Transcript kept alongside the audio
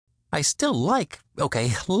I still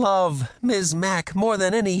love Ms. Mac more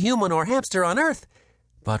than any human or hamster on Earth.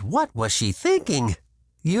 But what was she thinking?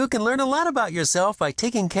 You can learn a lot about yourself by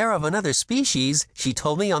taking care of another species, she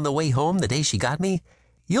told me on the way home the day she got me.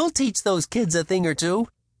 You'll teach those kids a thing or two.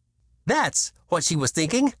 That's what she was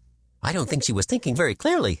thinking. I don't think she was thinking very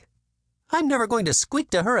clearly. I'm never going to squeak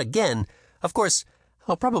to her again. Of course,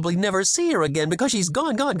 I'll probably never see her again because she's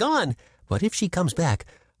gone. But if she comes back,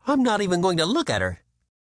 I'm not even going to look at her.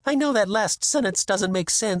 I know that last sentence doesn't make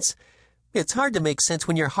sense. It's hard to make sense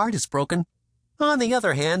when your heart is broken. On the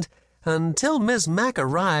other hand, until Miss Mac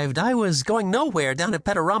arrived, I was going nowhere down at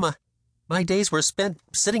Petarama. My days were spent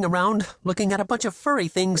sitting around looking at a bunch of furry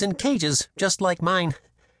things in cages just like mine.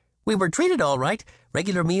 We were treated all right.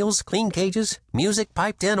 Regular meals, clean cages, music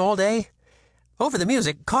piped in all day. Over the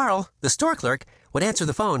music, Carl, the store clerk, would answer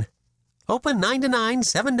the phone. Open 9 to 9,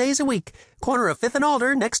 7 days a week. Corner of 5th and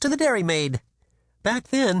Alder, next to the Dairy Maid. Back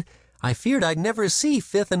then, I feared I'd never see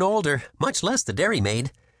 5th and Alder, much less the Dairy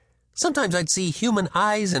Maid. Sometimes I'd see human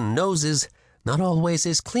eyes and noses, not always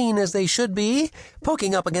as clean as they should be,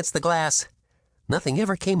 poking up against the glass. Nothing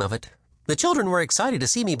ever came of it. The children were excited to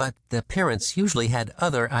see me, but the parents usually had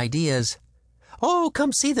other ideas. "Oh,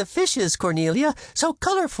 come see the fishes, Cornelia. So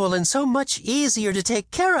colorful and so much easier to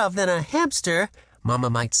take care of than a hamster," Mama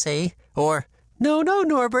might say. Or, "No,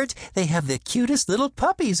 Norbert, they have the cutest little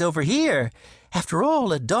puppies over here. After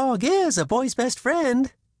all, a dog is a boy's best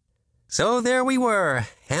friend." So there we were,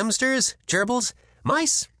 hamsters, gerbils,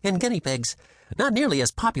 mice, and guinea pigs, not nearly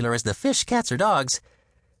as popular as the fish, cats, or dogs.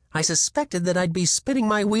 I suspected that I'd be spinning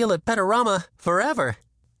my wheel at Petarama forever.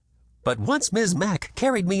 But once Ms. Mac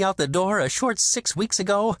carried me out the door a short 6 weeks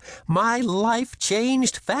ago, my life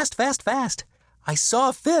changed fast. I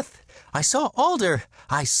saw 5th. I saw Alder.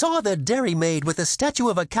 I saw the Dairy Maid with a statue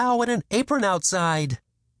of a cow in an apron outside.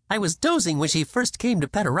 I was dozing when she first came to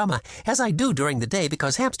Petarama, as I do during the day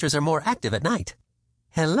because hamsters are more active at night.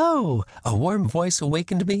 "Hello," a warm voice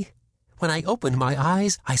awakened me. When I opened my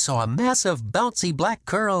eyes, I saw a mass of bouncy black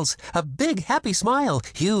curls, a big happy smile,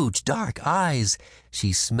 huge dark eyes.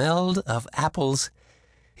 She smelled of apples.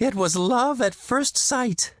 It was love at first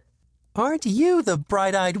sight. "Aren't you the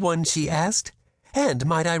bright-eyed one?" she asked. And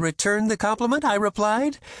might I return the compliment? I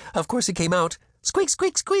replied. Of course it came out, squeak,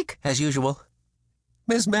 squeak, squeak, as usual.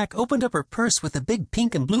 Miss Mac opened up her purse with the big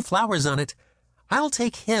pink and blue flowers on it. "I'll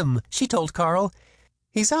take him," she told Carl.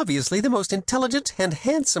 "He's obviously the most intelligent and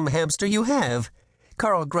handsome hamster you have."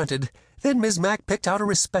 Carl grunted. Then Miss Mac picked out a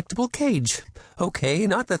respectable cage. Okay,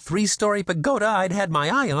 not the 3-story pagoda I'd had my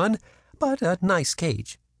eye on, but a nice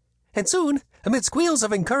cage. And soon, amid squeals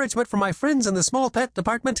of encouragement from my friends in the small pet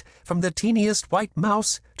department, from the teeniest white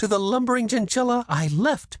mouse to the lumbering chinchilla, I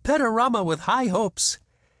left Petarama with high hopes.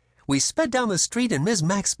 We sped down the street in Miss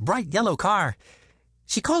Mac's bright yellow car.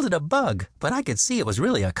 She called it a bug, but I could see it was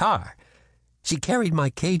really a car. She carried my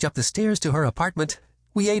cage up the stairs to her apartment.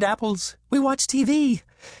 We ate apples. We watched TV.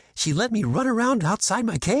 She let me run around outside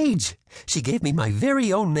my cage. She gave me my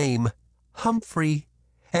very own name, Humphrey.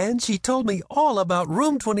 And she told me all about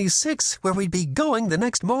room 26, where we'd be going the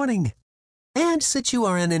next morning. "And since you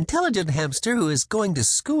are an intelligent hamster who is going to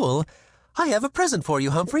school, I have a present for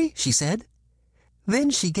you, Humphrey," she said.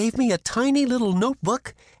 Then she gave me a tiny little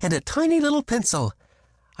notebook and a tiny little pencil.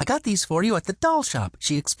 "I got these for you at the doll shop,"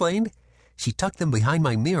 she explained. She tucked them behind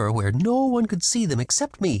my mirror where no one could see them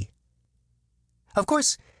except me. "Of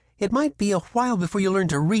course, it might be a while before you learn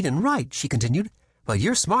to read and write," she continued, "but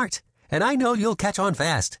you're smart, and I know you'll catch on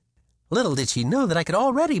fast." Little did she know that I could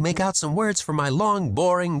already make out some words from my long,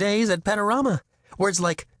 boring days at Petarama. Words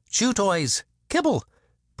like chew toys, kibble,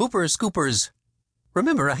 boopers, scoopers.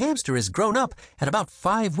 Remember, a hamster is grown up at about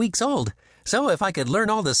 5 weeks old, so if I could learn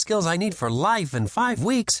all the skills I need for life in 5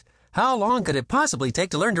 weeks, how long could it possibly take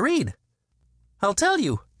to learn to read? I'll tell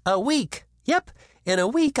you, a week. Yep, in a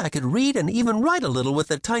week I could read and even write a little with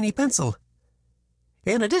a tiny pencil.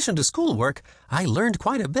 In addition to schoolwork, I learned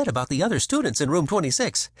quite a bit about the other students in room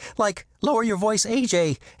 26, like lower your voice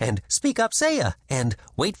AJ, and speak up Saya, and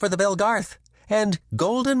wait for the bell Garth, and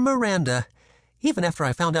Golden Miranda. Even after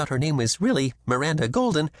I found out her name was really Miranda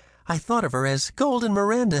Golden, I thought of her as Golden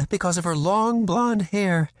Miranda because of her long blonde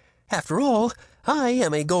hair. After all, I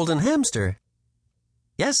am a golden hamster.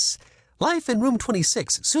 Yes, life in room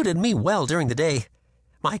 26 suited me well during the day.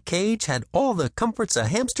 My cage had all the comforts a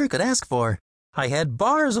hamster could ask for. I had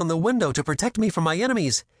bars on the window to protect me from my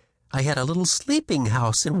enemies. I had a little sleeping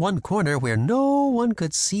house in one corner where no one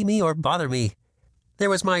could see me or bother me. There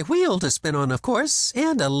was my wheel to spin on, of course,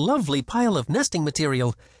 and a lovely pile of nesting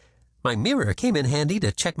material. My mirror came in handy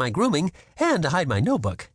to check my grooming and to hide my notebook.